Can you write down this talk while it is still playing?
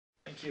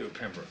Thank you,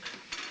 Pembroke.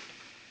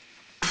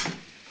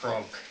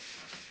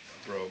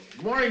 Broke.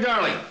 Good morning,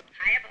 darling.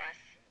 Hiya, boss.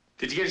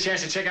 Did you get a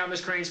chance to check out Miss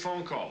Crane's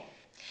phone call?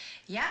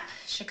 Yep.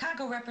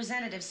 Chicago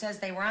representative says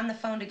they were on the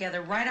phone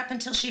together right up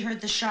until she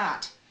heard the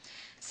shot.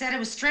 Said it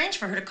was strange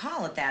for her to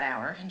call at that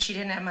hour, and she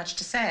didn't have much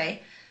to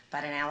say.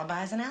 But an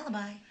alibi's an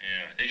alibi. Yeah.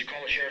 Did you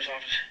call the sheriff's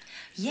office?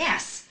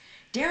 Yes.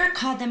 Derek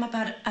called them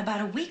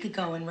about a week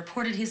ago and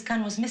reported his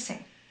gun was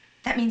missing.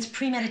 That means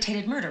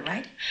premeditated murder,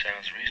 right?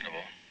 Sounds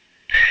reasonable.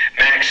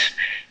 Max,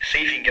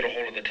 see if you can get a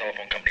hold of the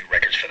telephone company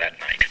records for that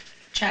night.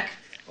 Check.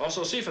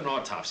 Also, see if an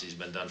autopsy's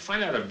been done.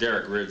 Find out if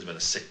Derek Ridd's been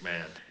a sick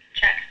man.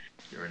 Check.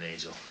 You're an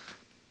angel.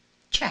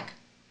 Check.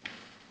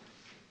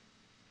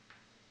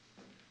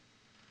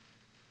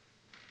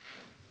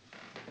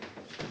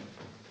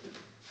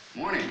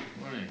 Morning.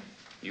 Morning.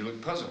 You look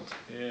puzzled.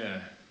 Yeah.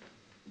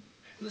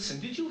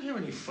 Listen, did you hear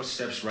any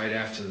footsteps right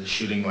after the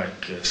shooting, like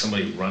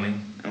somebody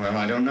running? Well,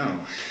 I don't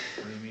know.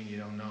 What do you mean you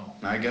don't know?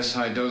 I guess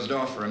I dozed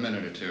off for a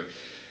minute or two.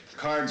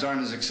 Cards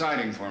aren't as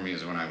exciting for me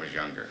as when I was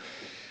younger.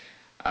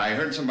 I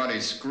heard somebody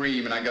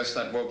scream, and I guess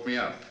that woke me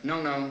up.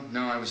 No,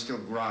 I was still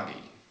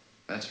groggy.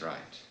 That's right.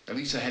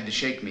 Elisa had to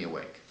shake me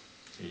awake.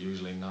 You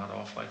usually nod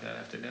off like that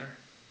after dinner?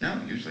 No,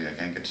 usually I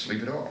can't get to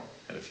sleep at all.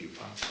 Had a few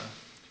pops, huh?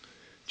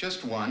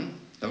 Just one.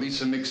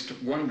 Elisa mixed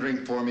one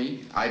drink for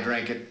me. I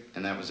drank it,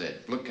 and that was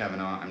it. Look,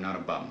 Kavanaugh, I'm not a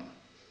bum.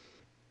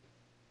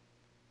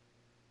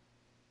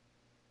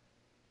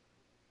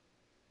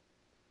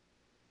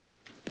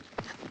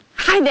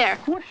 Hi there.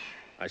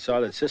 I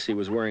saw that Sissy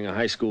was wearing a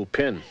high school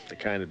pin, the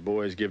kind that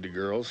boys give to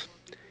girls.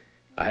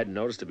 I hadn't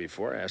noticed it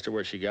before. I asked her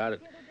where she got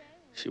it.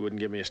 She wouldn't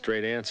give me a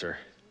straight answer.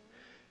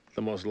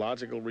 The most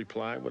logical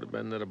reply would have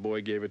been that a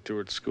boy gave it to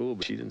her at school,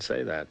 but she didn't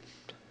say that.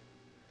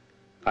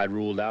 I'd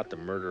ruled out the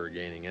murderer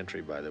gaining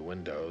entry by the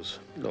windows.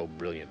 No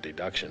brilliant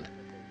deduction.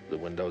 The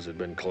windows had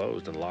been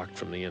closed and locked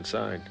from the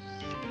inside.